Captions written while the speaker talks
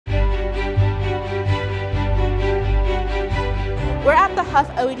Huff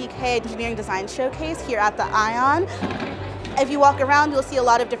OEDK Engineering Design Showcase here at the ION. If you walk around, you'll see a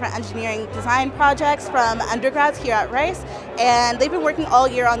lot of different engineering design projects from undergrads here at Rice, and they've been working all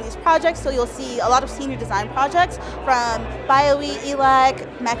year on these projects, so you'll see a lot of senior design projects from BioE,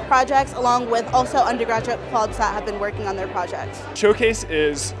 ELEC, MEC projects, along with also undergraduate clubs that have been working on their projects. Showcase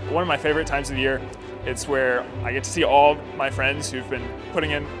is one of my favorite times of the year. It's where I get to see all my friends who've been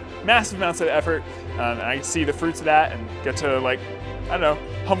putting in massive amounts of effort, and I see the fruits of that and get to, like, I don't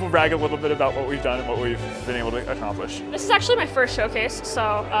know, humble brag a little bit about what we've done and what we've been able to accomplish. This is actually my first showcase,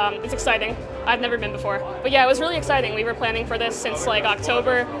 so it's exciting. I've never been before. But yeah, it was really exciting. We were planning for this since like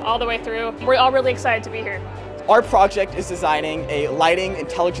October all the way through. We're all really excited to be here. Our project is designing a lighting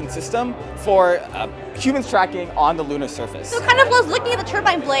intelligent system for humans tracking on the lunar surface. So kind of was looking at the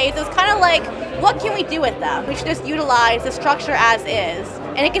turbine blades, it was kind of like, what can we do with them? We should just utilize the structure as is,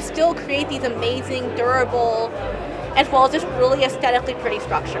 and it can still create these amazing, durable, as well as just really aesthetically pretty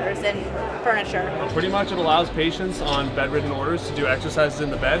structures and furniture. Pretty much it allows patients on bedridden orders to do exercises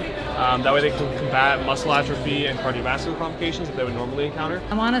in the bed. That way they can combat muscle atrophy and cardiovascular complications that they would normally encounter.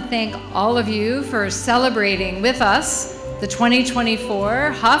 I want to thank all of you for celebrating with us the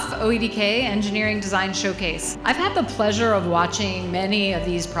 2024 Huff OEDK Engineering Design Showcase. I've had the pleasure of watching many of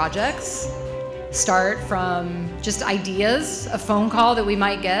these projects start from just ideas, a phone call that we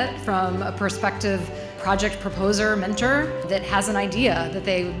might get from a prospective project proposer, mentor that has an idea that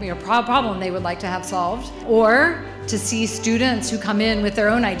they, problem they would like to have solved, or to see students who come in with their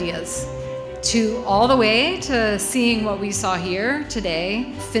own ideas, to all the way to seeing what we saw here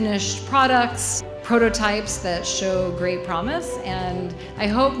today, finished products, prototypes that show great promise. And I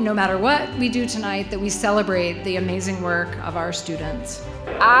hope no matter what we do tonight that we celebrate the amazing work of our students.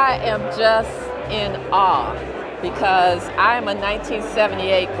 I am just in awe because I'm a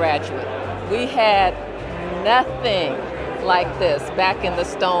 1978 graduate. We had nothing like this back in the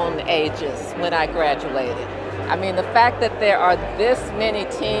Stone Ages when I graduated. I mean, the fact that there are this many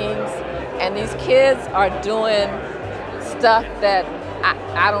teams and these kids are doing stuff that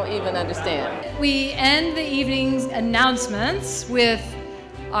I don't even understand. We end the evening's announcements with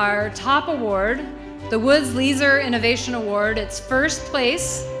our top award, the Woods Leaser Innovation Award. It's first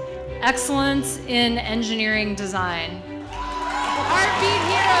place, Excellence in Engineering Design. Heartbeat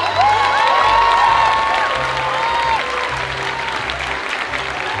Hero.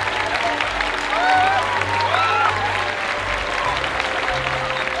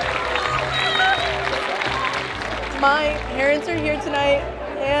 My parents are here tonight,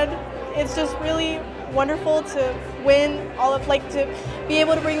 and it's just really wonderful to win to be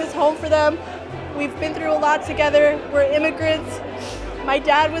able to bring this home for them. We've been through a lot together. We're immigrants. My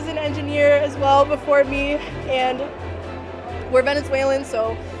dad was an engineer as well before me, and we're Venezuelan,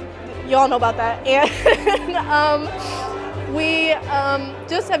 so you all know about that. And we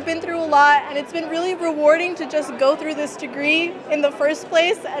just have been through a lot, and it's been really rewarding to just go through this degree in the first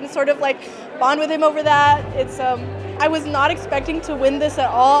place and sort of like bond with him over that. I was not expecting to win this at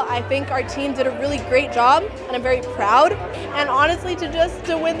all. I think our team did a really great job, and I'm very proud. And honestly,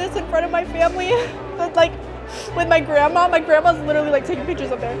 to win this in front of my family, like with my grandma's literally like taking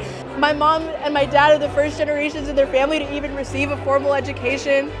pictures up there. My mom and my dad are the first generations in their family to even receive a formal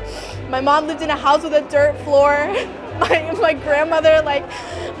education. My mom lived in a house with a dirt floor. My grandmother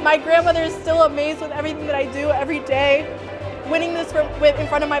is still amazed with everything that I do every day. Winning this in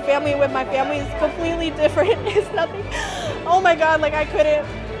front of my family and with my family is completely different. It's nothing. Oh my God, like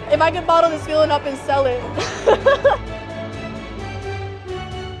if I could bottle this feeling up and sell it.